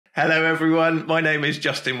Hello, everyone. My name is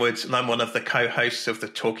Justin Woods, and I'm one of the co-hosts of the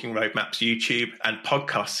Talking Roadmaps YouTube and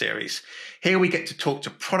podcast series. Here we get to talk to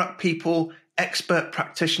product people, expert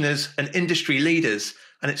practitioners, and industry leaders.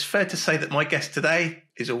 And it's fair to say that my guest today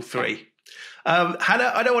is all three.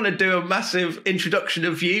 Hannah, I don't want to do a massive introduction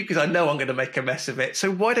of you because I know I'm going to make a mess of it.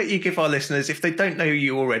 So why don't you give our listeners, if they don't know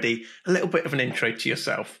you already, a little bit of an intro to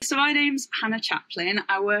yourself? So my name's Hannah Chaplin.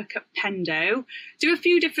 I work at Pendo. Do a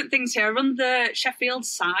few different things here. I run the Sheffield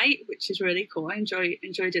site, which is really cool. I enjoy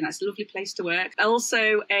doing that. It's a lovely place to work. I'm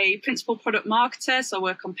also a principal product marketer. So I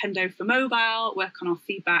work on Pendo for mobile, work on our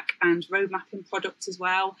feedback and road mapping products as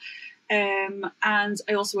well. And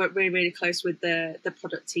I also work really, really close with the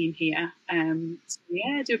product team here. So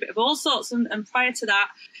yeah, do a bit of all sorts. And prior to that,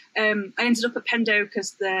 I ended up at Pendo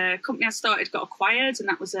because the company I started got acquired, and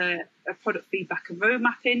that was a product feedback and road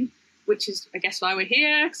mapping, which is, I guess, why we're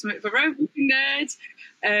here, because I'm a bit of a road mapping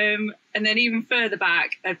nerd. And then even further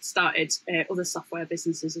back, I've started other software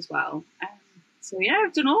businesses as well. So yeah,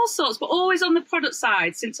 I've done all sorts, but always on the product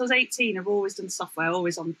side. Since I was 18, I've always done software,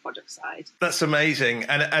 always on the product side. That's amazing.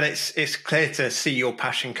 And it's clear to see your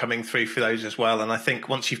passion coming through for those as well. And I think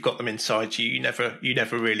once you've got them inside you, you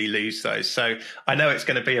never really lose those. So I know it's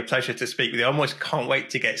going to be a pleasure to speak with you. I almost can't wait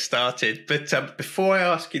to get started. But before I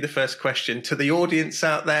ask you the first question, to the audience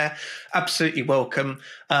out there, absolutely welcome.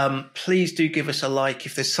 Please do give us a like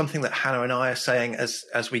if there's something that Hannah and I are saying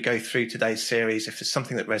as we go through today's series. If there's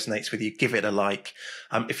something that resonates with you, give it a like.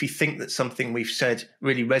 If you think that something we've said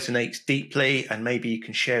really resonates deeply and maybe you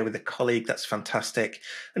can share with a colleague, that's fantastic.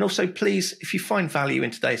 And also, please, if you find value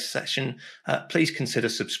in today's session, please consider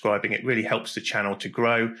subscribing. It really helps the channel to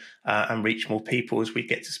grow and reach more people as we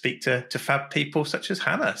get to speak to fab people such as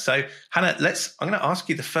Hannah. So Hannah, I'm going to ask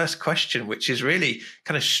you the first question, which is really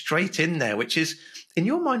kind of straight in there, which is, in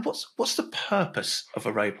your mind, what's the purpose of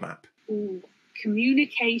a roadmap? Ooh,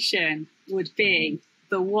 communication would be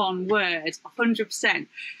the one word, 100%.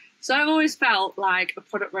 So I've always felt like a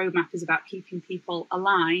product roadmap is about keeping people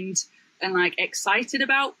aligned and like excited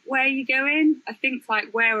about where you're going. I think like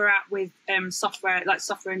where we're at with software, like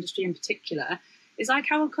software industry in particular, is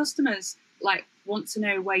like our customers like want to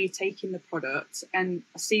know where you're taking the product. And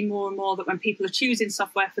I see more and more that when people are choosing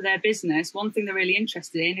software for their business, one thing they're really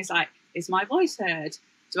interested in is like, is my voice heard?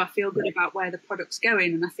 Do I feel good about where the product's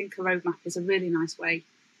going? And I think a roadmap is a really nice way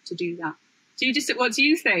to do that. What do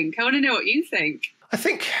you think? I want to know what you think. I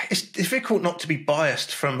think it's difficult not to be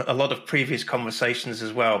biased from a lot of previous conversations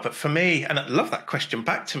as well. But for me, and I love that question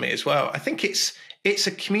back to me as well, I think it's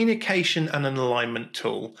a communication and an alignment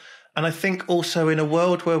tool. And I think also in a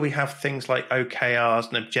world where we have things like OKRs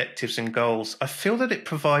and objectives and goals, I feel that it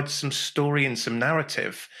provides some story and some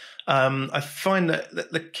narrative. I find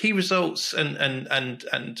that the key results and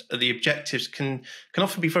the objectives can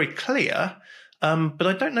often be very clear. But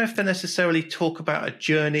I don't know if they necessarily talk about a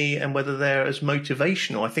journey and whether they're as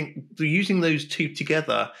motivational. I think using those two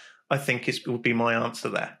together, I think would be my answer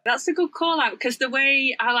there. That's a good call out, because the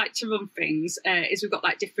way I like to run things is we've got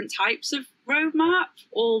like different types of roadmap,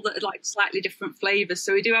 all that are like slightly different flavors.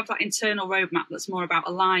 So we do have that internal roadmap that's more about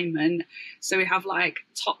alignment. So we have like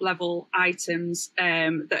top level items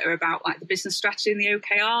that are about like the business strategy and the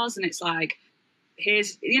OKRs. And it's like,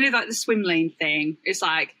 here's, like the swim lane thing. It's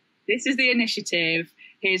like, this is the initiative.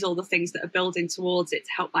 Here's all the things that are building towards it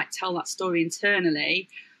to help like tell that story internally.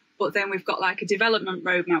 But then we've got like a development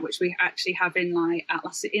roadmap, which we actually have in like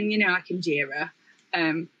Atlas, like in Jira,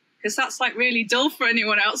 because that's like really dull for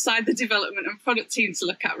anyone outside the development and product team to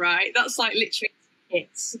look at, right? That's like literally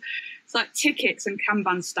tickets. It's like tickets and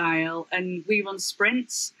Kanban style, and we run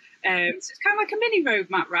sprints. So it's kind of like a mini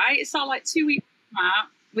roadmap, right? It's our like 2-week roadmap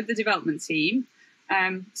with the development team.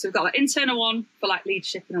 So we've got like internal one for like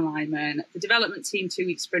leadership and alignment, the development team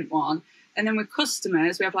 2-week sprint one. And then with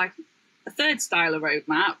customers, we have like a third style of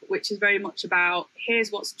roadmap, which is very much about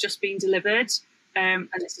here's what's just been delivered and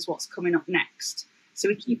this is what's coming up next. So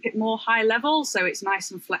we keep it more high level, so it's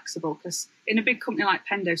nice and flexible, because in a big company like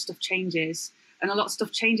Pendo, stuff changes and a lot of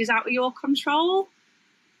stuff changes out of your control.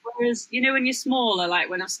 Whereas, when you're smaller, like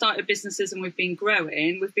when I've started businesses and we've been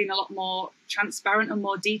growing, we've been a lot more transparent and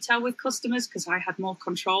more detailed with customers because I had more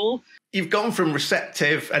control. You've gone from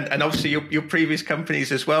Receptive and obviously your previous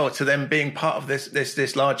companies as well to them being part of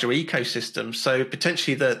this larger ecosystem. So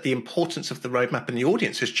potentially the importance of the roadmap and the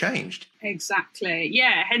audience has changed. Exactly.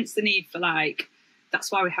 Yeah. Hence the need for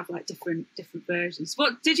that's why we have like different versions.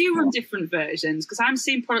 What did you run different versions? Because I'm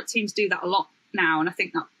seeing product teams do that a lot now, and I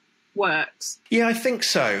think that works? Yeah, I think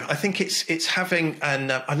so. I think it's having,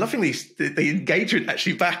 and I'm loving the engagement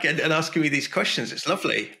actually back and asking me these questions. It's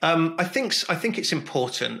lovely. I think it's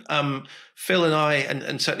important. Phil and I,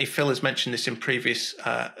 and certainly Phil has mentioned this in previous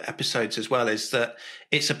episodes as well, is that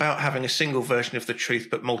it's about having a single version of the truth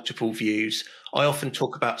but multiple views. I often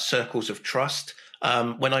talk about circles of trust.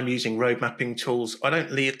 When I'm using road mapping tools, I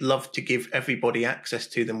don't love to give everybody access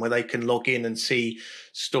to them where they can log in and see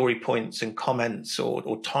story points and comments or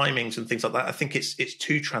timings and things like that. I think it's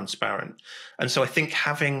too transparent. And so I think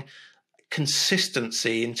having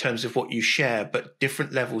consistency in terms of what you share, but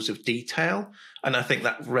different levels of detail. And I think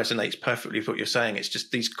that resonates perfectly with what you're saying. It's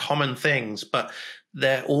just these common things, but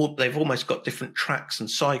they've almost got different tracks and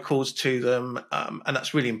cycles to them. And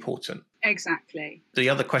that's really important. Exactly. The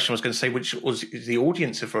other question I was going to say, which was the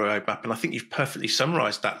audience of a roadmap. And I think you've perfectly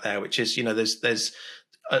summarized that there, which is, there's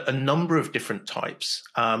a number of different types,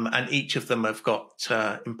 and each of them have got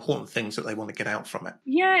important things that they want to get out from it.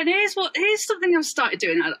 Yeah, and here's something I've started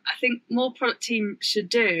doing. I think more product teams should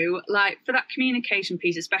do, like for that communication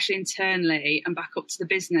piece, especially internally and back up to the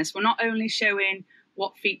business. We're not only showing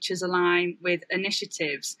what features align with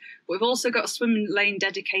initiatives, but we've also got a swim lane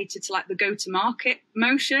dedicated to like the go-to-market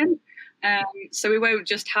motion. So we won't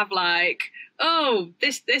just have like, oh,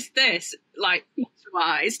 this, like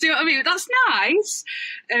wise. Do you know what I mean? That's nice.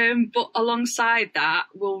 But alongside that,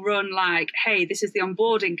 we'll run like, hey, this is the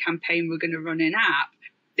onboarding campaign we're going to run in app.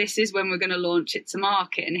 This is when we're going to launch it to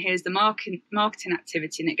market. And here's the marketing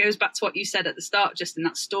activity. And it goes back to what you said at the start, just in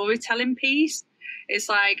that storytelling piece. It's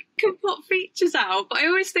like, you can put features out, but I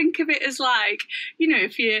always think of it as like,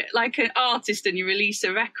 if you're like an artist and you release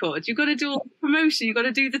a record, you've got to do all the promotion, you've got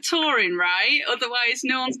to do the touring, right? Otherwise,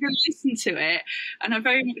 no one's going to listen to it. And I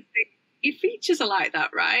very much think your features are like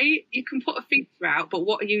that, right? You can put a feature out, but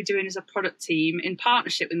what are you doing as a product team in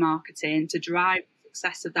partnership with marketing to drive the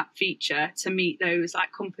success of that feature to meet those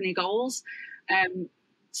like company goals?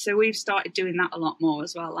 So we've started doing that a lot more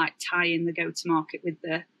as well, like tying the go-to-market with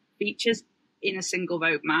the features in a single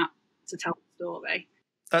roadmap to tell the story.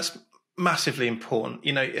 That's massively important.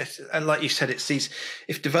 And like you said, it's these,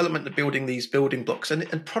 if development are building these building blocks,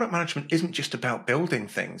 and product management isn't just about building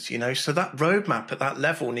things, so that roadmap at that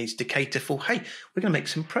level needs to cater for, hey, we're going to make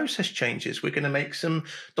some process changes, we're going to make some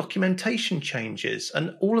documentation changes,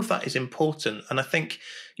 and all of that is important. And I think,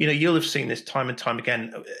 you'll have seen this time and time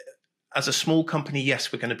again. As a small company,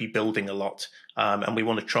 yes, we're going to be building a lot, and we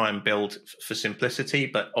want to try and build for simplicity,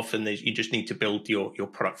 but often you just need to build your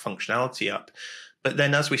product functionality up. But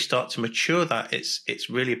then as we start to mature that, it's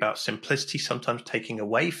really about simplicity, sometimes taking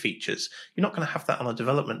away features. You're not going to have that on a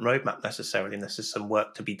development roadmap necessarily unless there's some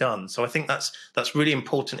work to be done. So I think that's really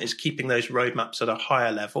important, is keeping those roadmaps at a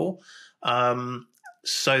higher level,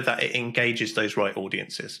 so that it engages those right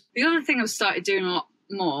audiences. The other thing I've started doing a lot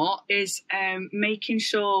more is making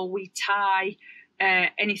sure we tie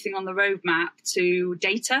anything on the roadmap to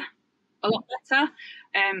data a lot better.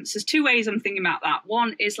 So there's two ways I'm thinking about that.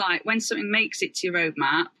 One is like when something makes it to your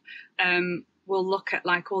roadmap, we'll look at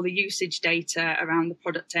like all the usage data around the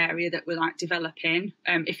product area that we're like developing.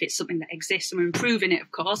 If it's something that exists and we're improving it,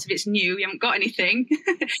 of course. If it's new, you haven't got anything.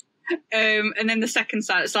 And then the second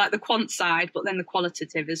side, it's like the quant side, but then the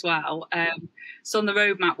qualitative as well. So on the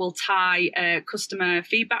roadmap, we'll tie customer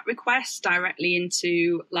feedback requests directly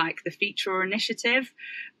into like the feature or initiative.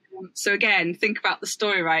 So again, think about the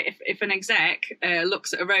story, right? If an exec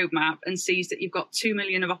looks at a roadmap and sees that you've got 2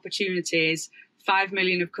 million of opportunities, 5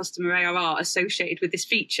 million of customer ARR associated with this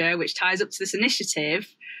feature, which ties up to this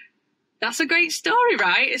initiative, that's a great story,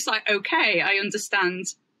 right? It's like, okay, I understand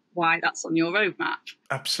why that's on your roadmap.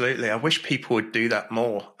 Absolutely. I wish people would do that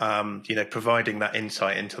more, providing that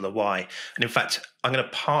insight into the why. And in fact, I'm going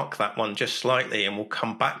to park that one just slightly and we'll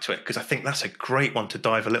come back to it, because I think that's a great one to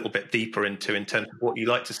dive a little bit deeper into in terms of what you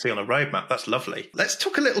like to see on a roadmap. That's lovely. Let's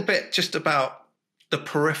talk a little bit just about the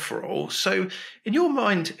peripheral. So in your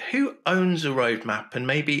mind, who owns a roadmap, and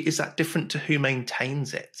maybe is that different to who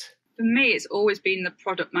maintains it? For me, it's always been the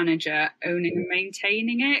product manager owning and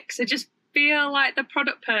maintaining it, because I just feel like the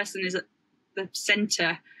product person is at the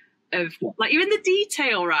center of, like, you're in the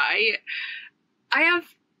detail, right?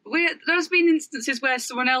 There's been instances where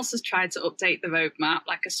someone else has tried to update the roadmap,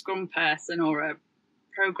 like a Scrum person or a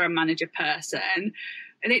program manager person,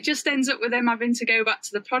 and it just ends up with them having to go back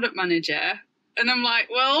to the product manager. And I'm like,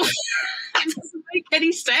 well, that doesn't make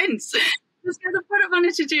any sense. Just get the product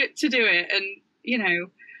manager to do it. And,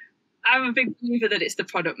 I'm a big believer that it's the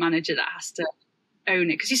product manager that has to own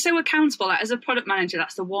it, because you're so accountable. Like, as a product manager,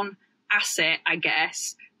 that's the one asset, I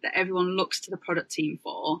guess, that everyone looks to the product team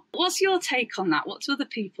for. What's your take on that? What do other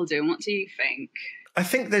people do, and what do you think? I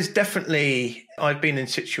think there's definitely I've been in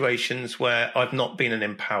situations where I've not been an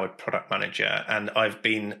empowered product manager, and I've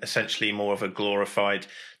been essentially more of a glorified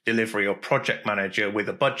delivery or project manager with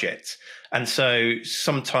a budget. And so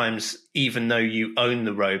sometimes, even though you own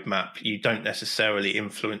the roadmap, you don't necessarily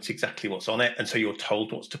influence exactly what's on it. And so you're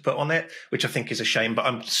told what's to put on it, which I think is a shame. But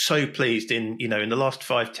I'm so pleased in the last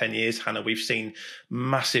 5-10 years, Hannah, we've seen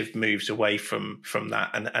massive moves away from that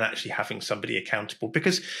and actually having somebody accountable,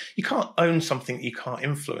 because you can't own something that you can't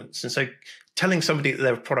influence. And so telling somebody that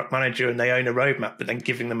they're a product manager and they own a roadmap, but then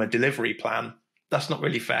giving them a delivery plan, that's not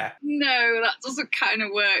really fair. No, that doesn't kind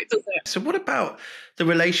of work, does it? So what about the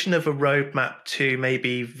relation of a roadmap to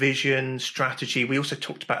maybe vision, strategy? We also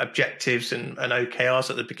talked about objectives and OKRs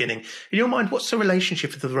at the beginning. In your mind, what's the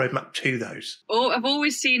relationship of the roadmap to those? Oh, I've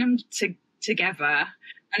always seen them together.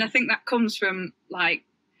 And I think that comes from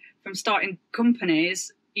starting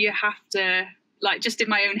companies. You have to, just in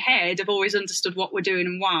my own head, I've always understood what we're doing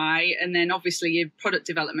and why. And then obviously your product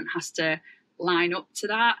development has to line up to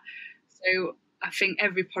that. So I think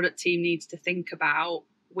every product team needs to think about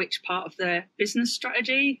which part of the business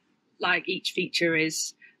strategy, each feature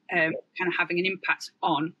is kind of having an impact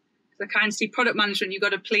on. So I kind of see product management, you've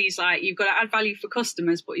got to please, you've got to add value for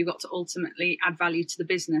customers, but you've got to ultimately add value to the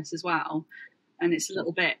business as well. And it's a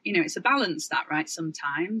little bit, it's a balance that, right,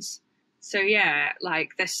 sometimes. So yeah,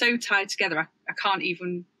 they're so tied together. I can't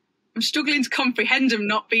even, I'm struggling to comprehend them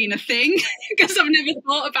not being a thing because I've never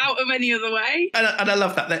thought about them any other way. And I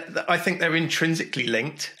love that. I think they're intrinsically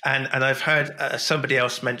linked. And I've heard somebody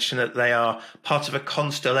else mention that they are part of a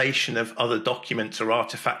constellation of other documents or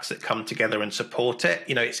artifacts that come together and support it.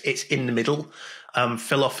 It's in the middle.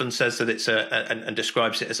 Phil often says that it's and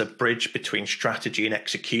describes it as a bridge between strategy and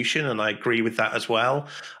execution, and I agree with that as well.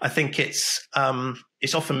 I think it's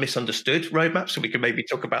often misunderstood, roadmaps, so we can maybe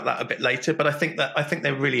talk about that a bit later. But I think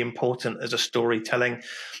they're really important as a storytelling.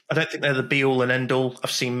 I don't think they're the be all and end all.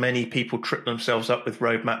 I've seen many people trip themselves up with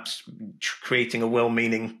roadmaps, creating a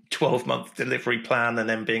well-meaning 12-month delivery plan and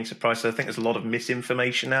then being surprised. So I think there's a lot of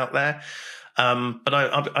misinformation out there. But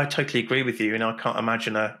I totally agree with you. I can't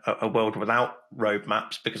imagine a world without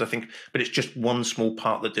roadmaps, because but it's just one small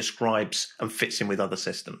part that describes and fits in with other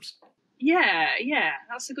systems. Yeah,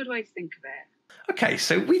 that's a good way to think of it. Okay,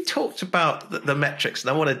 so we talked about the metrics, and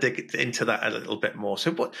I want to dig into that a little bit more.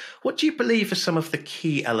 So what do you believe are some of the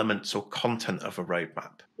key elements or content of a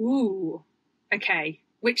roadmap? Ooh, okay.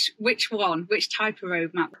 Which one? Which type of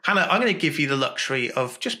roadmap? Hannah, I'm going to give you the luxury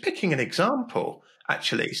of just picking an example,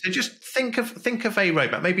 actually. So just think of a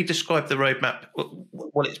roadmap. Maybe describe the roadmap,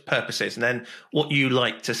 what its purpose is, and then what you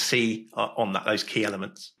like to see on those key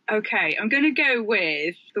elements. Okay, I'm going to go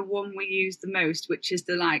with the one we use the most, which is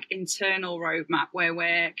the internal roadmap, where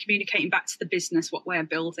we're communicating back to the business what we're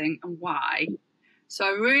building and why. So I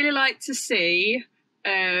really like to see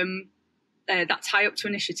that tie up to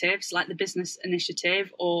initiatives like the business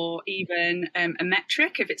initiative, or even a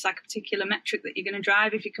metric. If it's a particular metric that you're going to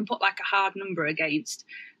drive, if you can put a hard number against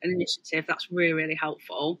an initiative, that's really, really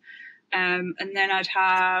helpful. And then I'd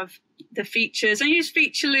have the features. I use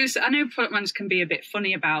feature loose. I know product managers can be a bit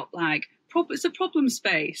funny about it's a problem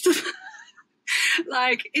space.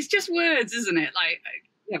 It's just words, isn't it?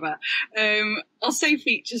 Whatever. I'll say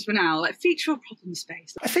features for now, feature or problem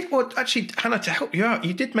space. I think Hannah, to help you out,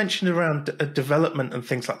 you did mention around development and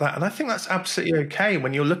things like that. And I think that's absolutely okay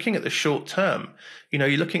when you're looking at the short term. You're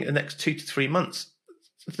looking at the next 2 to 3 months.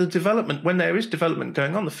 The development, when there is development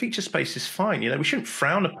going on, the feature space is fine. We shouldn't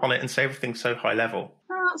frown upon it and say everything's so high level.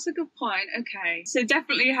 Oh, that's a good point. Okay. So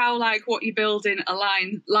definitely how what you're building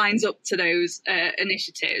lines up to those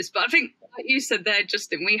initiatives. But I think, like you said there,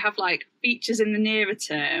 Justin, we have features in the nearer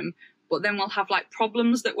term, but then we'll have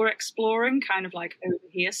problems that we're exploring kind of over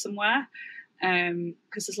here somewhere.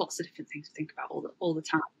 Because there's lots of different things to think about all the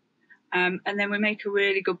time. And then we make a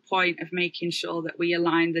really good point of making sure that we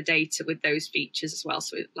align the data with those features as well.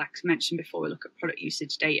 So like I mentioned before, we look at product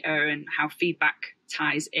usage data and how feedback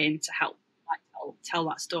ties in to help tell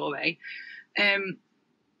that story. I'm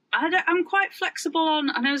quite flexible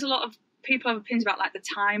on, I know there's a lot of people have opinions about the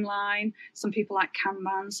timeline. Some people like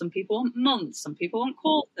Kanban, some people want months, some people want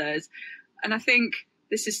quarters. And I think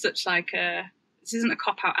this is this isn't a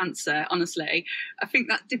cop-out answer, honestly. I think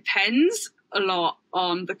that depends a lot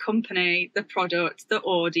on the company, the product, the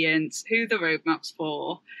audience, who the roadmap's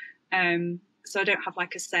for. So I don't have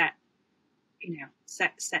a set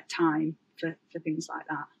time for things like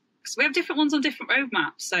that. Because we have different ones on different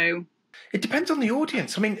roadmaps. So it depends on the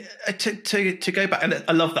audience. I mean, to go back, and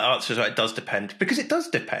I love that answer. Right? It does depend, because it does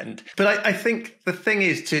depend. But I think the thing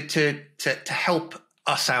is to help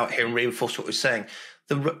us out here and reinforce what we're saying.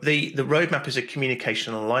 the roadmap is a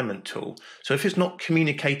communication and alignment tool. So if it's not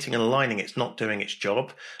communicating and aligning, it's not doing its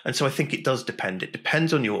job. And so I think it does depend. It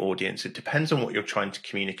depends on your audience. It depends on what you're trying to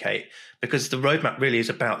communicate, because the roadmap really is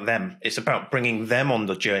about them. It's about bringing them on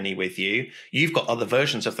the journey with you. You've got other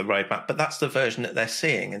versions of the roadmap, but that's the version that they're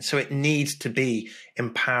seeing. And so it needs to be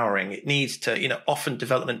empowering. It needs to, often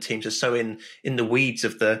development teams are so in the weeds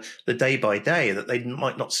of the day by day that they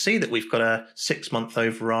might not see that we've got a 6-month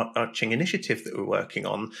overarching initiative that we're working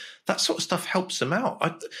on. That sort of stuff helps them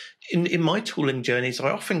out. In my tooling journeys,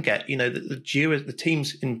 I often get, the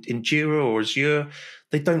teams in Jira or Azure,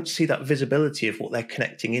 they don't see that visibility of what they're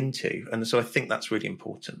connecting into. And so I think that's really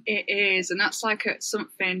important. It is. And that's like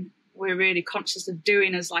something we're really conscious of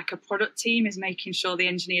doing as like a product team, is making sure the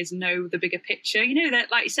engineers know the bigger picture.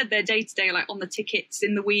 That, like you said, they're day to day, like on the tickets,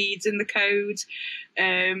 in the weeds, in the code.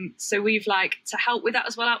 So we've to help with that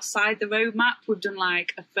as well outside the roadmap, we've done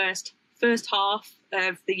like a first half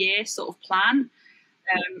of the year sort of plan,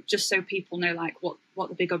 just so people know like what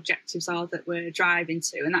the big objectives are that we're driving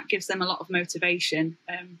to, and that gives them a lot of motivation,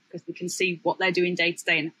 because they can see what they're doing day to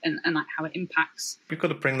day and like how it impacts. You've got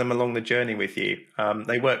to bring them along the journey with you.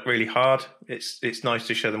 They work really hard. It's nice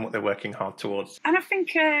to show them what they're working hard towards. And I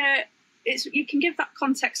think you can give that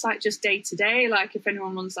context like just day to day. Like if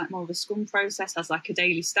anyone runs like more of a Scrum process, has like a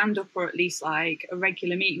daily stand up or at least like a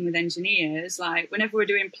regular meeting with engineers, like whenever we're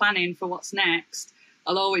doing planning for what's next,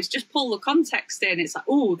 I'll always just pull the context in. It's like,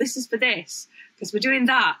 oh, this is for this, because we're doing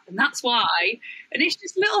that, and that's why. And it's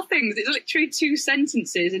just little things. It's literally 2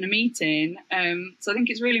 sentences in a meeting. So I think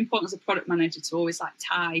it's really important as a product manager to always like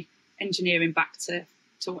tie engineering back to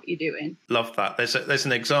what you're doing. Love that. There's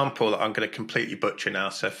an example that I'm going to completely butcher now,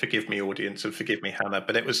 so forgive me, audience, and forgive me, Hannah.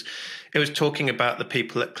 But it was talking about the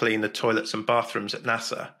people that clean the toilets and bathrooms at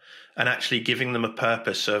NASA, and actually giving them a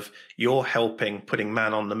purpose of, you're helping putting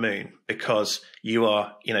man on the moon because you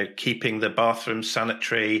are, keeping the bathroom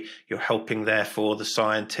sanitary. You're helping, therefore, the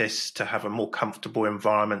scientists to have a more comfortable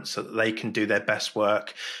environment so that they can do their best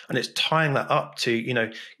work. And it's tying that up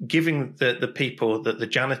to, giving the people, the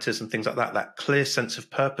janitors and things like that clear sense of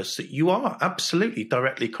purpose that you are absolutely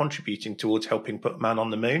directly contributing towards helping put man on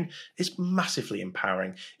the moon is massively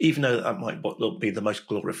empowering, even though that might not be the most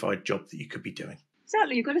glorified job that you could be doing.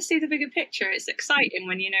 Exactly. You've got to see the bigger picture. It's exciting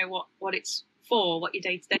when you know what it's for, what your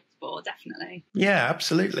day-to-day is for, definitely. Yeah,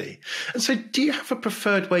 absolutely. And so do you have a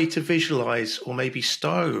preferred way to visualize or maybe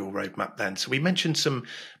style your roadmap then? So we mentioned some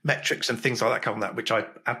metrics and things like that on that, which I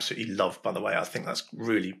absolutely love, by the way. I think that's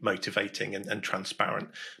really motivating and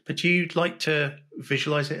transparent. But do you like to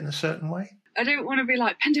visualize it in a certain way? I don't want to be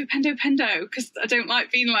like Pendo, because I don't like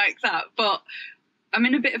being like that. But I'm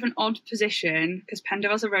in a bit of an odd position because Pendo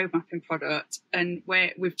has a road mapping product and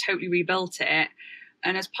we've totally rebuilt it.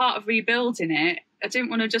 And as part of rebuilding it, I didn't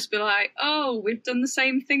want to just be like, oh, we've done the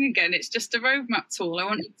same thing again. It's just a roadmap tool. I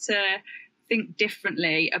wanted to think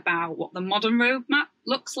differently about what the modern roadmap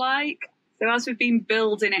looks like. So as we've been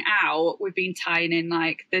building it out, we've been tying in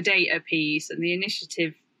like the data piece and the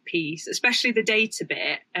initiative piece, especially the data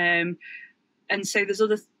bit. And so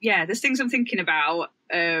there's things I'm thinking about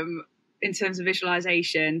in terms of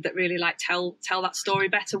visualization that really like tell that story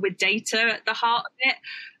better with data at the heart of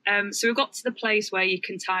it. So we've got to the place where you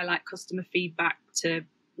can tie like customer feedback to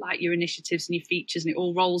like your initiatives and your features, and it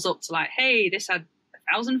all rolls up to like, hey, this had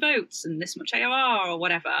 1,000 votes and this much ARR or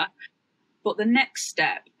whatever. But the next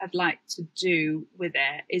step I'd like to do with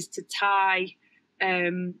it is to tie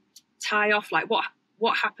off like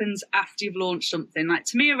what happens after you've launched something. Like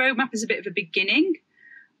to me, a roadmap is a bit of a beginning.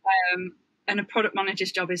 And a product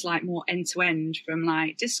manager's job is like more end to end, from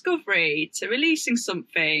like discovery to releasing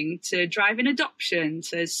something to driving adoption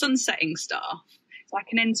to sunsetting stuff. It's like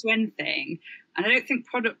an end to end thing. And I don't think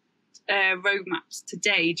product roadmaps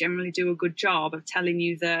today generally do a good job of telling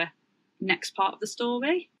you the next part of the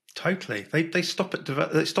story. Totally. They stop at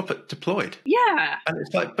deployed. Yeah. And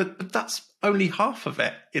it's like, but that's only half of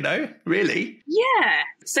it, really. Yeah.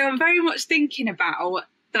 So I'm very much thinking about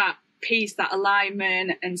that piece, that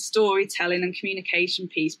alignment and storytelling and communication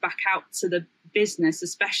piece back out to the business,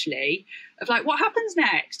 especially of like, what happens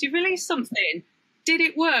next? You release something. Did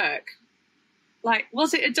it work? Like,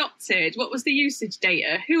 was it adopted? What was the usage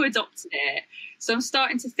data? Who adopted it? So I'm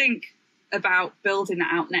starting to think about building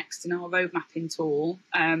that out next in our road mapping tool,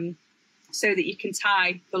 so that you can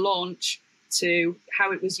tie the launch to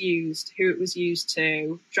how it was used, who it was used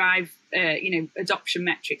to, drive adoption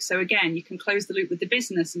metrics. So again, you can close the loop with the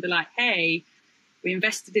business and be like, hey, we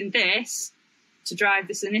invested in this to drive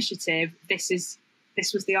this initiative. This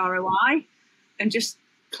was the ROI, and just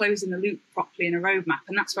closing the loop properly in a roadmap.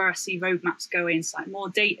 And that's where I see roadmaps going. It's like more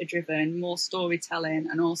data driven, more storytelling,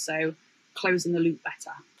 and also closing the loop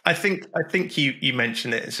better. I think you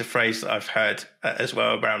mentioned it as a phrase that I've heard as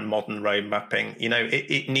well around modern road mapping.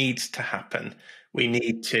 It needs to happen. We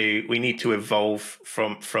need to evolve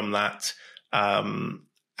from that.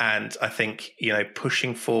 And I think,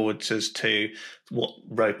 pushing forwards as to what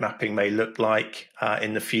road mapping may look like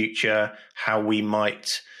in the future, how we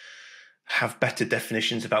might have better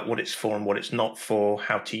definitions about what it's for and what it's not for,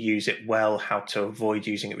 how to use it well, how to avoid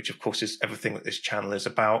using it, which of course is everything that this channel is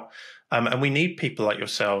about. And we need people like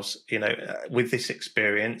yourselves, with this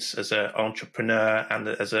experience as an entrepreneur and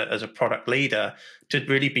as a product leader, to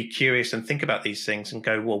really be curious and think about these things and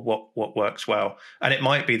go, well, what works well? And it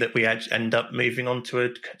might be that we end up moving on to a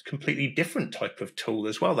completely different type of tool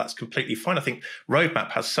as well. That's completely fine. I think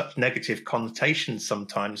roadmap has such negative connotations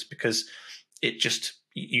sometimes because it just,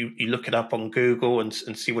 you look it up on Google and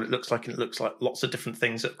see what it looks like, and it looks like lots of different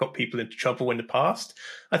things that have got people into trouble in the past.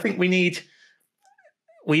 I think we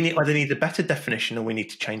either need a better definition or we need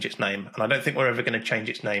to change its name. And I don't think we're ever going to change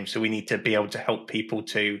its name. So we need to be able to help people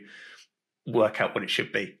to work out what it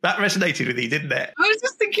should be. That resonated with you, didn't it? I was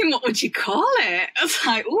just thinking, what would you call it? I was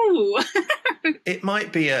like, ooh. It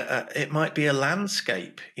might be a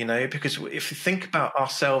landscape, because if you think about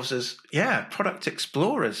ourselves as, product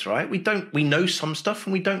explorers, right? We know some stuff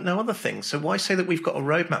and we don't know other things. So why say that we've got a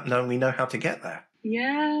roadmap knowing we know how to get there?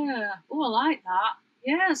 Yeah. Oh, I like that.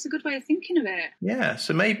 Yeah, it's a good way of thinking of it. Yeah,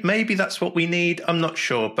 so maybe that's what we need. I'm not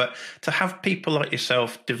sure, but to have people like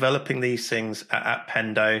yourself developing these things at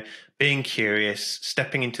Pendo, being curious,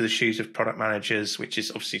 stepping into the shoes of product managers, which is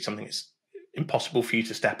obviously something that's impossible for you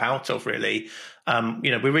to step out of, really.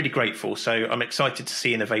 We're really grateful. So I'm excited to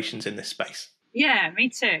see innovations in this space. Yeah, me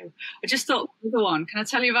too. I just thought another one. Can I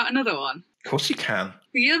tell you about another one? Of course you can.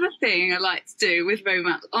 The other thing I like to do with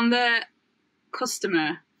roadmaps on the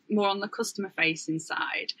customer, more on the customer facing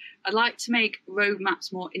side, I'd like to make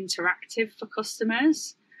roadmaps more interactive for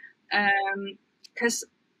customers. Because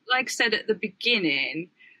like I said at the beginning,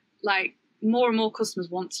 like more and more customers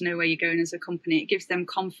want to know where you're going as a company. It gives them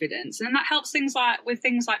confidence. And that helps things like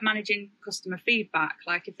managing customer feedback.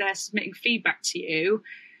 Like if they're submitting feedback to you,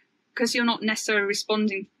 because you're not necessarily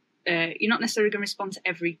responding, you're not necessarily going to respond to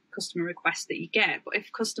every customer request that you get. But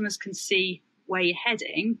if customers can see where you're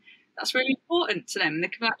heading, that's really important to them. They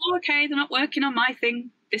can be like, oh, okay, they're not working on my thing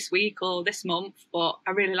this week or this month, but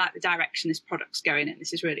I really like the direction this product's going in.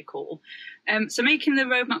 This is really cool. So making the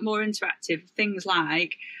roadmap more interactive, things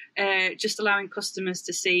like just allowing customers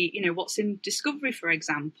to see, what's in discovery, for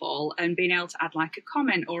example, and being able to add like a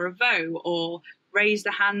comment or a vote or raise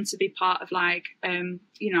the hand to be part of like a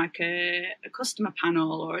customer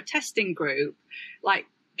panel or a testing group, like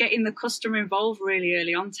getting the customer involved really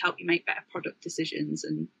early on to help you make better product decisions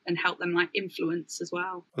and help them like influence as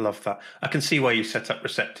well. I love that. I can see why you set up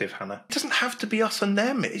Receptive, Hannah. It doesn't have to be us and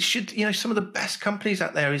them. It should, some of the best companies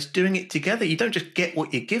out there is doing it together. You don't just get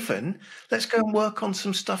what you're given. Let's go and work on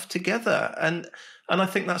some stuff together. And I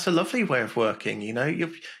think that's a lovely way of working.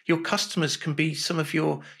 Your customers can be some of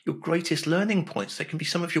your greatest learning points. They can be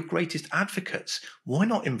some of your greatest advocates. Why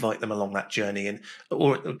not invite them along that journey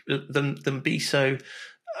or them be so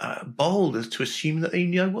bold as to assume that they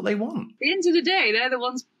know what they want? At the end of the day, they're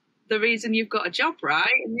the reason you've got a job, right?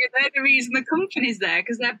 And they're the reason the company's there,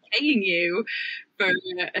 because they're paying you for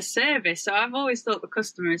a service. So I've always thought the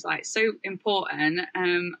customer is like so important,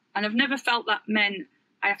 and I've never felt that meant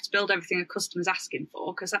I have to build everything a customer's asking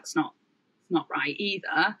for, because that's not right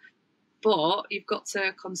either. But you've got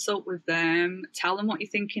to consult with them, tell them what you're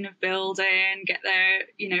thinking of building, get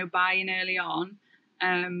their buy-in early on.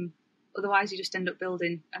 Otherwise, you just end up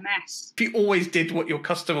building a mess. If you always did what your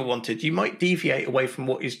customer wanted, you might deviate away from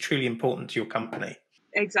what is truly important to your company.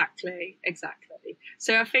 Exactly.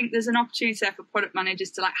 So I think there's an opportunity there for product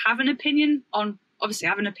managers to have an opinion on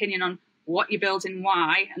what you're building,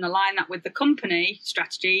 why, and align that with the company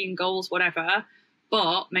strategy and goals, whatever.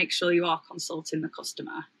 But make sure you are consulting the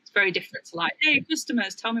customer. It's very different to hey,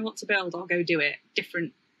 customers, tell me what to build, I'll go do it.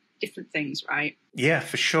 Different things, right? Yeah,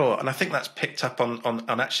 for sure. And I think that's picked up on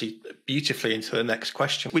actually beautifully into the next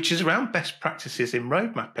question, which is around best practices in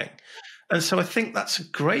road mapping. And so I think that's a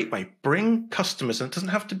great way. Bring customers, and it doesn't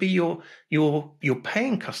have to be your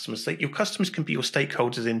paying customers. Your customers can be your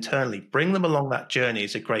stakeholders internally. Bring them along that journey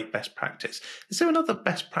is a great best practice. Is there another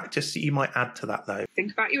best practice that you might add to that, though?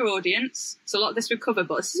 Think about your audience. So a lot of this we've covered,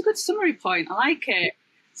 but this is a good summary point. I like it.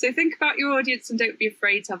 So think about your audience and don't be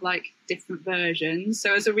afraid to have different versions.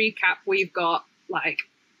 So as a recap, we've got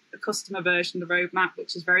a customer version of the roadmap,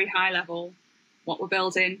 which is very high level, what we're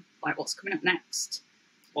building, what's coming up next,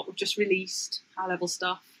 what we've just released, high level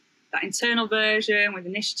stuff. That internal version with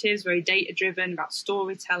initiatives, very data driven, about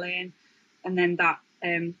storytelling, and then that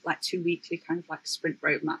like 2 weekly kind of like sprint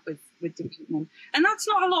roadmap with development. And that's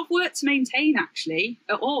not a lot of work to maintain actually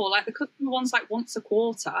at all. Like the customer one's like once a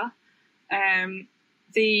quarter.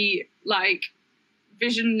 The like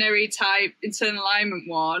visionary type internal alignment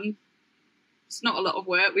one, it's not a lot of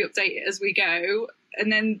work. We update it as we go.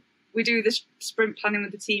 And then we do the sprint planning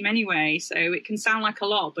with the team anyway. So it can sound like a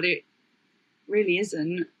lot, but it really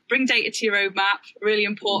isn't. Bring data to your roadmap. Really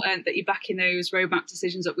important that you're backing those roadmap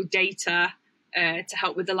decisions up with data to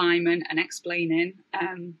help with alignment and explaining.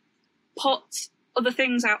 Put other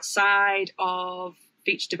things outside of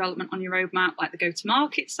feature development on your roadmap, like the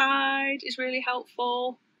go-to-market side is really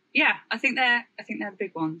helpful. Yeah, I think they're the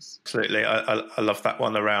big ones. Absolutely. I love that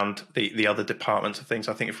one around the other departments of things.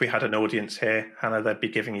 I think if we had an audience here, Hannah, they'd be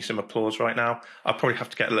giving you some applause right now. I'll probably have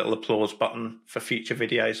to get a little applause button for future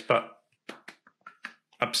videos, but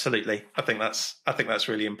absolutely. I think that's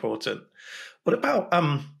really important. What about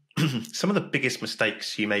some of the biggest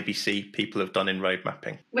mistakes you maybe see people have done in road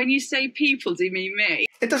mapping? When you say people, do you mean me?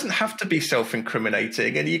 It doesn't have to be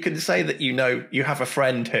self-incriminating, and you can say that you have a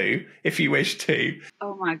friend who, if you wish to.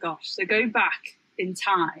 Oh my gosh. So going back in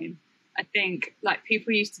time, I think like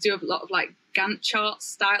people used to do a lot of like Gantt chart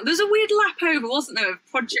style. There's a weird lap over, wasn't there, of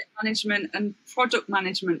project management and product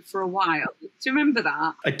management for a while. Do you remember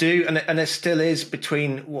that? I do, and there still is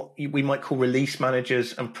between what we might call release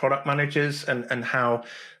managers and product managers, and how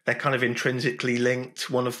they're kind of intrinsically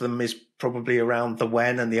linked. One of them is probably around the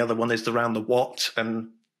when, and the other one is around the what. And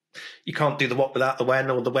you can't do the what without the when,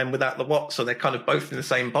 or the when without the what. So they're kind of both in the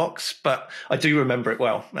same box. But I do remember it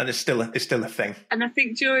well, and it's still a thing. And I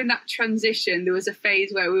think during that transition, there was a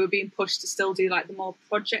phase where we were being pushed to still do like the more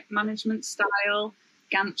project management style,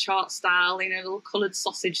 Gantt chart style, a little coloured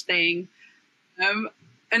sausage thing.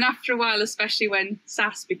 And after a while, especially when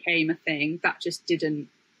SaaS became a thing, that just didn't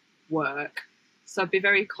work. So I'd be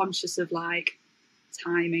very conscious of like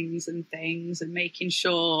timings and things, and making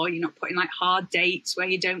sure you're not putting like hard dates where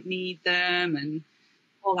you don't need them and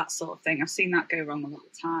all that sort of thing. I've seen that go wrong a lot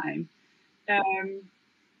of the time.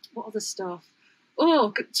 What other stuff?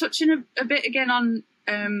 Oh, touching a bit again on,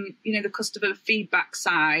 the customer feedback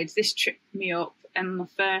side. This tripped me up in my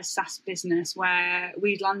first SaaS business where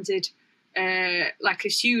we'd landed like a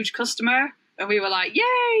huge customer. And we were like,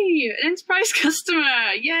 yay, an enterprise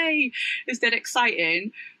customer, yay. It's dead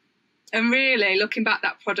exciting. And really, looking back,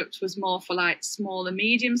 that product was more for like small and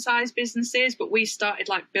medium-sized businesses, but we started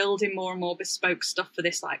like building more and more bespoke stuff for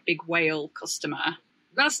this like big whale customer.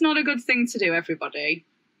 That's not a good thing to do, everybody.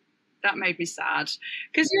 That made me sad.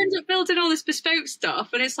 Because you end up building all this bespoke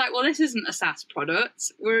stuff, and it's like, well, this isn't a SaaS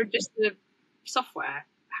product. We're just a software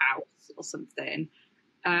house or something.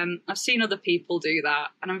 I've seen other people do that,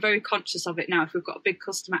 and I'm very conscious of it now. If we've got a big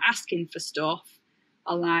customer asking for stuff,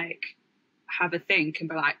 I'll like have a think and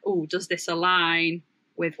be like, oh, does this align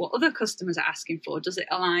with what other customers are asking for? Does it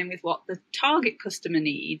align with what the target customer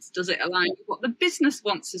needs? Does it align with what the business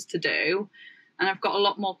wants us to do? And I've got a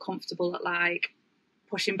lot more comfortable at like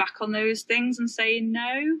pushing back on those things and saying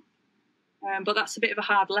no. But that's a bit of a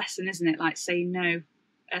hard lesson, isn't it? Like saying no,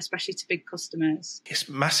 especially to big customers. It's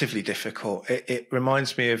massively difficult. It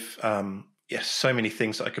reminds me of, so many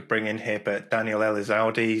things that I could bring in here, but Daniel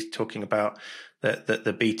Elizalde talking about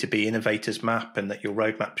the B2B innovators map, and that your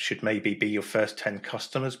roadmap should maybe be your first 10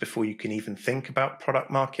 customers before you can even think about product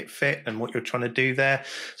market fit and what you're trying to do there.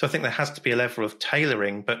 So I think there has to be a level of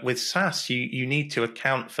tailoring, but with SaaS, you need to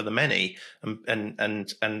account for the many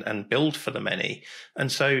and build for the many.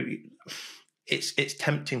 And so it's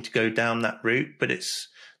tempting to go down that route, but it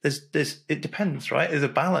depends, right? There's a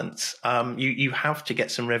balance. You have to get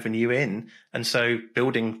some revenue in, and so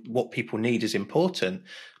building what people need is important.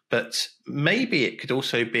 But maybe it could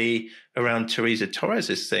also be around Teresa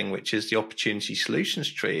Torres's thing, which is the opportunity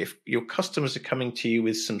solutions tree. If your customers are coming to you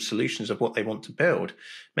with some solutions of what they want to build,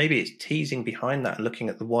 maybe it's teasing behind that and looking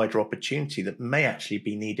at the wider opportunity that may actually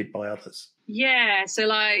be needed by others. Yeah, so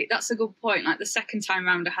like that's a good point. Like the second time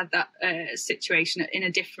round I had that situation in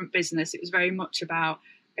a different business, it was very much about,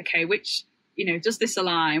 okay, which, does this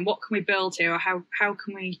align? What can we build here? Or how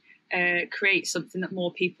can we create something that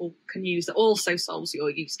more people can use that also solves your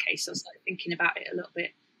use case? So I was like thinking about it a little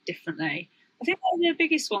bit differently. I think one of the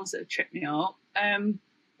biggest ones that have tripped me up.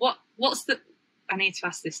 What's the? I need to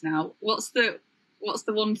ask this now. What's the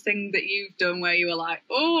one thing that you've done where you were like,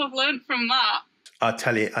 oh, I've learned from that? I'll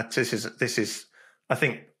tell you. This is. I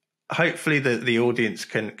think hopefully the audience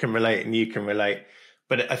can relate and you can relate.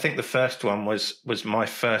 But I think the first one was my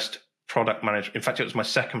first product management. In fact, it was my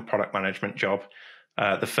second product management job.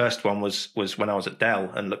 The first one was when I was at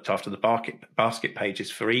Dell and looked after the basket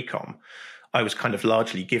pages for ecom. I was kind of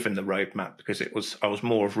largely given the roadmap because I was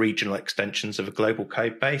more of regional extensions of a global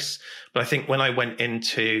code base. But I think when I went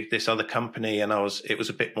into this other company and it was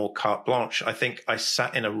a bit more carte blanche, I think I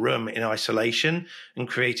sat in a room in isolation and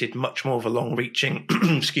created much more of a long-reaching,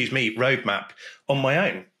 roadmap on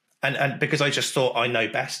my own. And because I just thought I know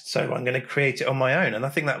best, so I'm going to create it on my own. And I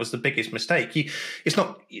think that was the biggest mistake. It's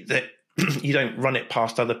not that you don't run it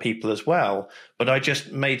past other people as well, but I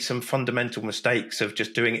just made some fundamental mistakes of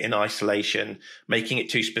just doing it in isolation, making it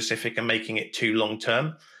too specific and making it too long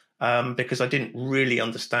term, because I didn't really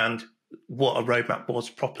understand what a roadmap was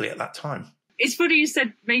properly at that time. It's funny you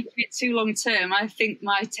said making it too long term. I think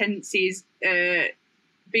my tendency is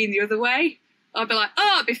being the other way. I'll be like,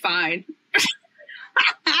 oh, it'll be fine.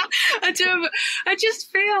 I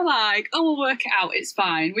just feel like, oh, we'll work it out. It's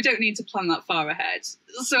fine. We don't need to plan that far ahead.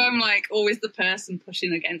 So I'm like always the person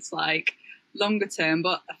pushing against like longer term.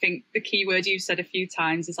 But I think the key word you've said a few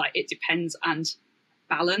times is like it depends and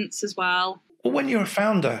balance as well. Well, when you're a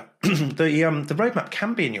founder, the roadmap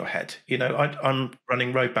can be in your head. You know, I'm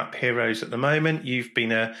running Roadmap Heroes at the moment. You've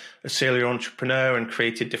been a serial entrepreneur and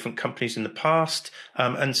created different companies in the past,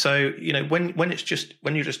 and so you know when you're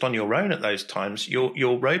just on your own at those times, your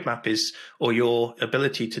roadmap is, or your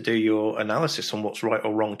ability to do your analysis on what's right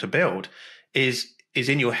or wrong to build is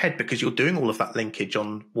in your head, because you're doing all of that linkage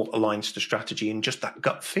on what aligns to strategy and just that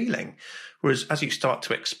gut feeling. Whereas as you start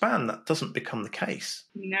to expand, that doesn't become the case.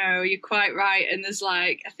 No, you're quite right. And there's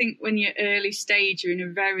like, I think when you're early stage, you're in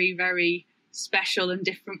a very, very special and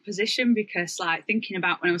different position, because like thinking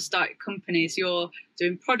about when I was starting companies, you're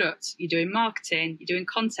doing product, you're doing marketing, you're doing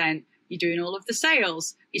content, you're doing all of the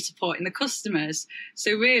sales, you're supporting the customers.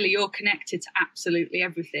 So really you're connected to absolutely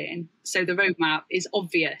everything. So the roadmap is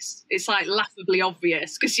obvious. It's like laughably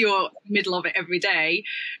obvious because you're in the middle of it every day.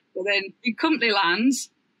 But then your company lands,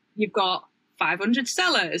 you've got 500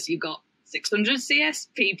 sellers, you've got 600 CS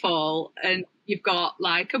people, and you've got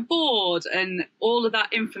like a board, and all of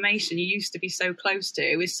that information you used to be so close to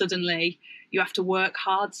is suddenly you have to work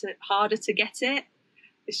harder to get it.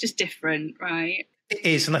 It's just different, right? It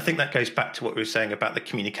is, and I think that goes back to what we were saying about the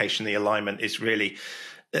communication. The alignment is really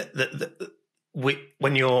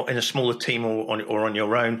when you're in a smaller team or on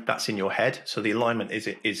your own, that's in your head. So the alignment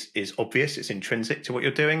is obvious; it's intrinsic to what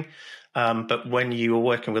you're doing. But when you are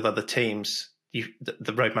working with other teams,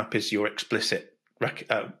 the roadmap is your explicit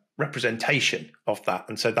representation of that,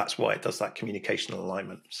 and so that's why it does that communication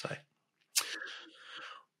alignment. So,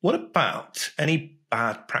 what about any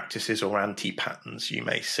bad practices or anti-patterns you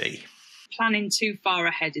may see? Planning too far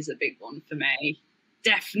ahead is a big one for me.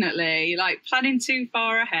 Definitely. Like planning too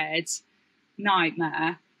far ahead,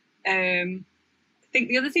 nightmare. I think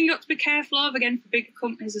the other thing you've got to be careful of, again, for bigger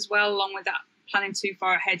companies as well, along with that planning too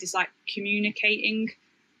far ahead, is like communicating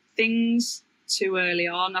things too early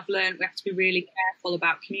on. I've learned we have to be really careful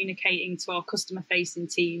about communicating to our customer facing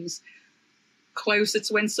teams closer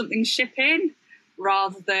to when something's shipping,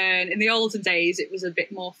 rather than in the olden days, it was a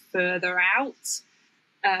bit more further out.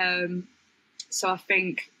 So I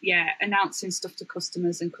think, announcing stuff to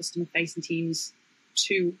customers and customer-facing teams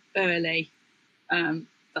too early,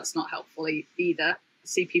 that's not helpful either. I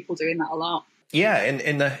see people doing that a lot. Yeah,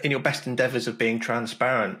 in your best endeavours of being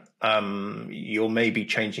transparent, you're maybe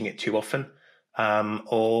changing it too often,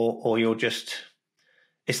 or you're just,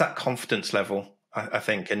 it's that confidence level, I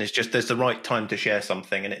think, and it's just there's the right time to share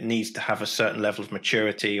something, and it needs to have a certain level of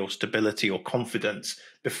maturity or stability or confidence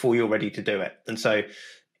before you're ready to do it. And so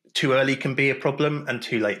too early can be a problem, and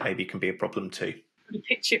too late maybe can be a problem too. You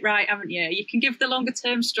pitch it right, haven't you? You can give the longer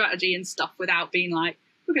term strategy and stuff without being like,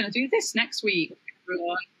 we're going to do this next week.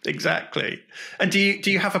 Exactly. And do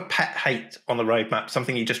you have a pet hate on the roadmap,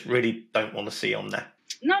 something you just really don't want to see on there?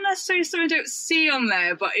 Not necessarily something I don't see on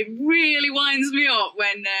there, but it really winds me up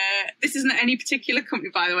when, this isn't any particular company,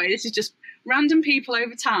 by the way, this is just random people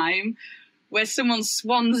over time, where someone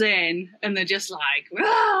swans in and they're just like,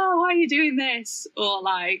 oh, why are you doing this? Or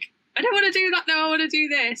like, I don't want to do that though, I want to do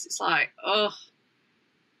this. It's like, oh,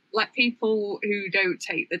 like people who don't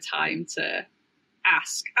take the time to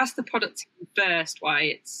ask the product team first why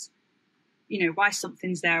it's, why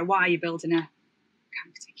something's there, why you're building a kind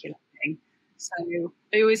of particular thing. So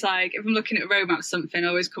I always like, if I'm looking at a roadmap or something, I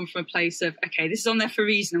always come from a place of, okay, this is on there for a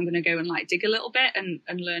reason. I'm going to go and like dig a little bit and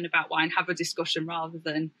learn about why and have a discussion, rather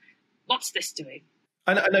than what's this doing?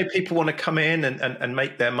 I know people want to come in and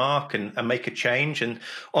make their mark and make a change. And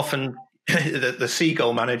often the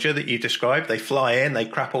seagull manager that you described, they fly in, they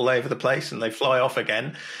crap all over the place and they fly off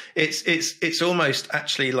again. It's almost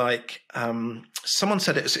actually like someone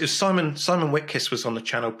said it was Simon Whitkiss was on the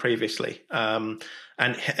channel previously. And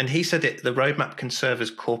And he said the roadmap can serve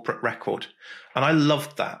as corporate record. And I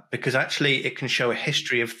loved that, because actually it can show a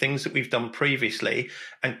history of things that we've done previously,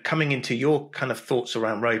 and coming into your kind of thoughts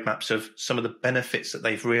around roadmaps of some of the benefits that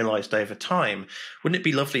they've realized over time. Wouldn't it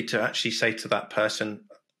be lovely to actually say to that person,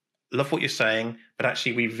 love what you're saying, but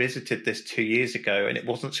actually we visited this 2 years ago and it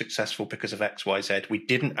wasn't successful because of X, Y, Z. We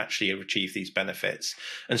didn't actually achieve these benefits.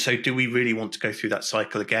 And so do we really want to go through that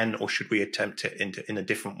cycle again, or should we attempt it in a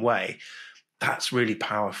different way? That's really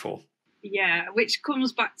powerful. Yeah, which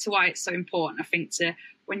comes back to why it's so important, I think, to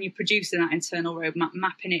when you're producing that internal roadmap,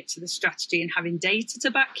 mapping it to the strategy and having data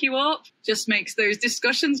to back you up just makes those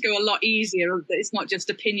discussions go a lot easier. It's not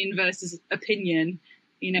just opinion versus opinion.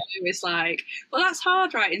 You know, it's like, well, that's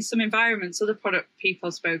hard, right? In some environments, other product people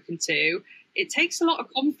I've spoken to, it takes a lot of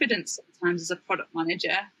confidence sometimes as a product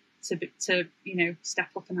manager to step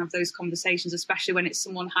up and have those conversations, especially when it's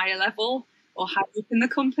someone higher level or higher up in the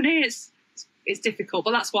company. It's difficult,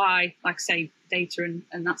 but that's why, like I say, data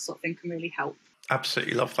and that sort of thing can really help.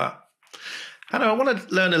 Absolutely love that. Hannah, I want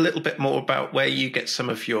to learn a little bit more about where you get some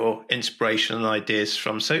of your inspiration and ideas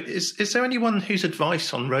from. So is there anyone whose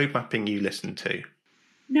advice on road mapping you listen to?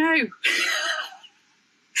 No.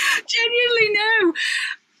 Genuinely no.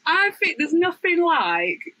 I think there's nothing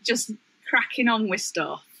like just cracking on with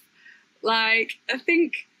stuff. Like, I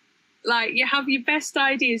think, like, you have your best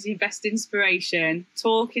ideas, your best inspiration,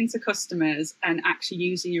 talking to customers and actually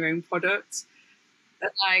using your own product.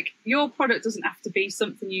 But, like, your product doesn't have to be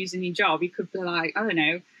something you use in your job. You could be like, I don't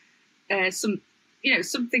know,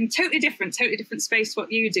 something totally different space to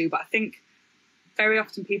what you do. But I think very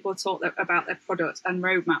often people talk about their product and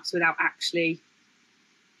roadmaps without actually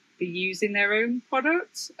be using their own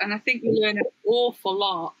product. And I think you learn an awful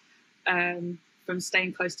lot from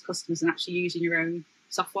staying close to customers and actually using your own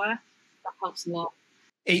software. That helps a lot.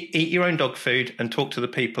 Eat your own dog food and talk to the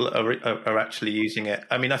people that are actually using it.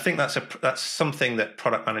 I mean, I think that's something that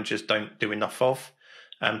product managers don't do enough of,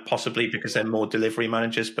 and possibly because they're more delivery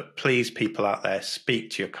managers. But please, people out there,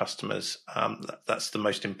 speak to your customers. That's the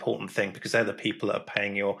most important thing, because they're the people that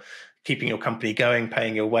are keeping your company going,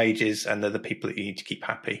 paying your wages, and they're the people that you need to keep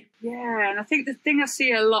happy. Yeah, and I think the thing I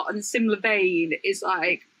see a lot in a similar vein is,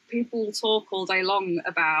 like, people will talk all day long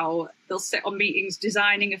about, they'll sit on meetings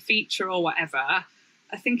designing a feature or whatever.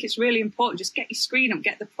 I think it's really important, just get your screen up,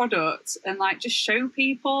 get the product, and, like, just show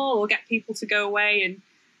people or get people to go away and,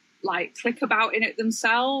 like, click about in it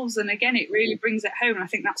themselves. And again, it really brings it home. And I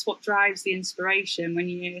think that's what drives the inspiration when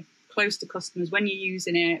you're close to customers, when you're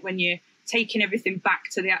using it, when you're taking everything back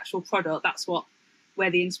to the actual product. That's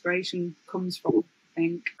where the inspiration comes from, I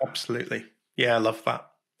think. Absolutely. Yeah, I love that.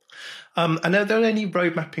 And are there any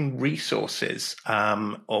road mapping resources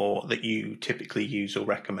or that you typically use or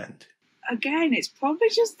recommend? Again, it's probably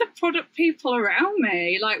just the product people around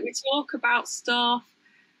me. Like, we talk about stuff,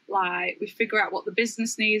 like, we figure out what the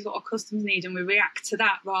business needs, what our customers need, and we react to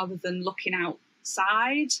that rather than looking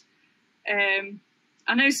outside.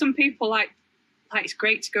 I know some people like it's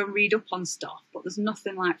great to go and read up on stuff, but there's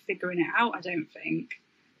nothing like figuring it out, I don't think.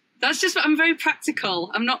 That's just, I'm very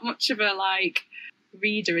practical. I'm not much of a, like,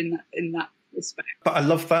 reader in that respect. But I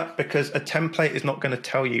love that, because a template is not going to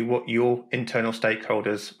tell you what your internal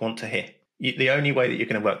stakeholders want to hear. The only way that you're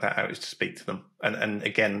going to work that out is to speak to them. And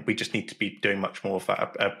again, we just need to be doing much more of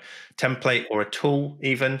that. A template or a tool,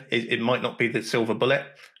 even, it might not be the silver bullet.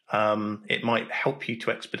 It might help you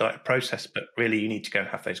to expedite a process, but really you need to go and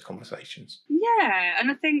have those conversations. Yeah, and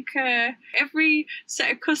I think every set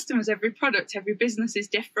of customers, every product, every business is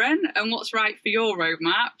different, and what's right for your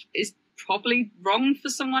roadmap is probably wrong for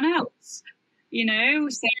someone else, you know?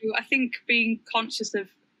 So I think being conscious of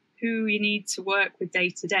who you need to work with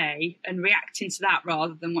day to day and reacting to that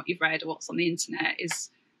rather than what you've read or what's on the internet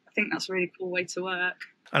I think that's a really cool way to work.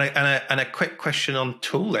 And a quick question on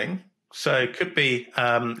tooling. So it could be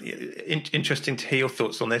interesting to hear your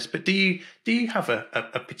thoughts on this, but do you have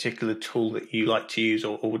a particular tool that you like to use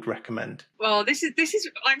or would recommend? Well, this is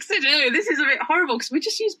like I said earlier, this is a bit horrible because we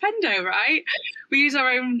just use Pendo, right? We use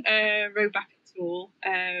our own road mapping tool,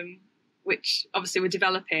 which obviously we're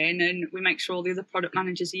developing, and we make sure all the other product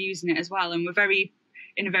managers are using it as well. And we're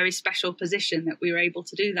in a very special position that we were able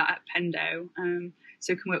to do that at Pendo.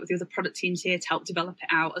 So we can work with the other product teams here to help develop it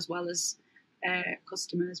out as well as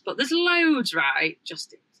customers. But there's loads, right?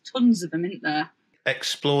 Just tons of them, isn't there?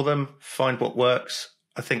 Explore them, find what works.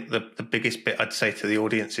 I think the biggest bit I'd say to the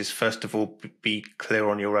audience is, first of all, be clear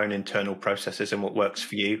on your own internal processes and what works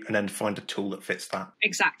for you, and then find a tool that fits that.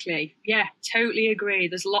 Exactly. Yeah, totally agree.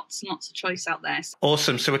 There's lots and lots of choice out there.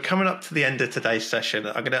 Awesome. So we're coming up to the end of today's session.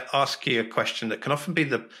 I'm going to ask you a question that can often be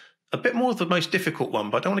a bit more of the most difficult one,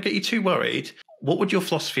 but I don't want to get you too worried. What would your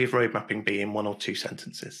philosophy of road mapping be in 1 or 2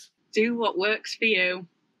 sentences? Do what works for you.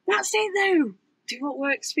 That's it, though. Do what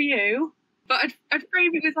works for you. But I'd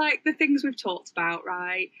frame it with like the things we've talked about,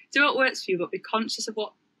 right? Do what works for you, but be conscious of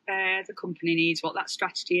what the company needs, what that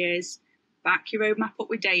strategy is. Back your roadmap up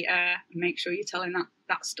with data and make sure you're telling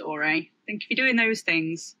that story. I think if you're doing those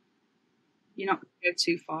things, you're not going to go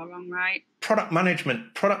too far wrong, right? Product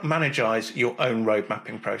management, product managize your own road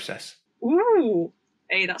mapping process. Ooh,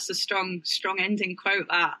 hey, that's a strong ending quote,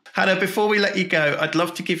 that. Hannah, before we let you go, I'd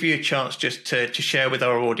love to give you a chance just to share with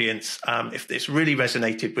our audience, if it's really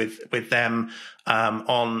resonated with them,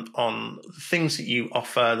 on the things that you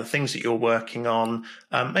offer, the things that you're working on.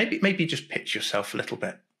 Maybe just pitch yourself a little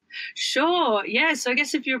bit. Sure. Yeah. So I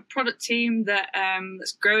guess if you're a product team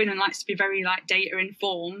that's growing and likes to be very like data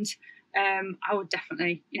informed, I would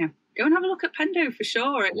definitely, go and have a look at Pendo for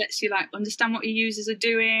sure. It lets you like understand what your users are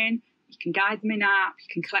doing. You can guide them in app,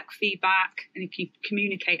 you can collect feedback, and you can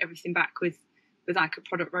communicate everything back with like a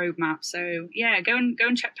product roadmap. So yeah, go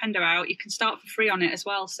and check Pendo out. You can start for free on it as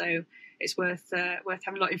well. So it's worth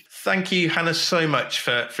having a look. Thank you, Hannah, so much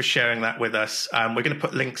for sharing that with us. We're going to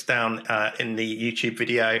put links down in the YouTube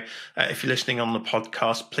video. If you're listening on the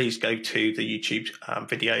podcast, please go to the YouTube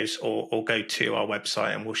videos or go to our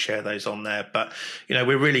website and we'll share those on there. But,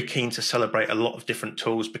 we're really keen to celebrate a lot of different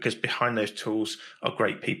tools because behind those tools are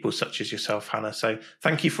great people such as yourself, Hannah. So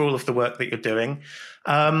thank you for all of the work that you're doing.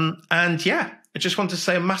 And yeah, I just want to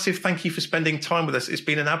say a massive thank you for spending time with us. It's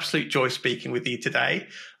been an absolute joy speaking with you today.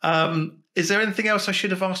 Is there anything else I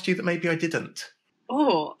should have asked you that maybe I didn't?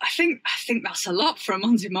 Oh, I think that's a lot for a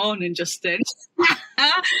Monday morning, Justin.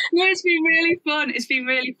 No, it's been really fun. It's been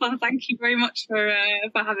really fun. Thank you very much for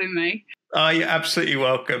having me. Oh, you're absolutely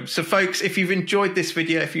welcome. So folks, if you've enjoyed this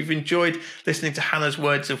video, if you've enjoyed listening to Hannah's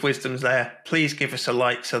words of wisdom there, please give us a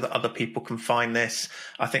like so that other people can find this.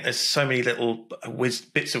 I think there's so many little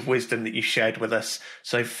bits of wisdom that you shared with us.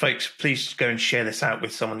 So folks, please go and share this out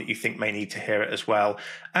with someone that you think may need to hear it as well.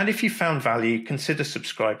 And if you found value, consider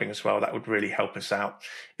subscribing as well. That would really help us out.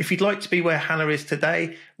 If you'd like to be where Hannah is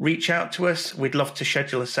today, reach out to us. We'd love to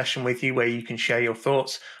schedule a session with you where you can share your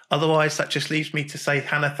thoughts. Otherwise, that just leaves me to say,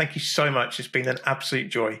 Hannah, thank you so much. It's been an absolute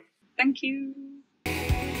joy. Thank you.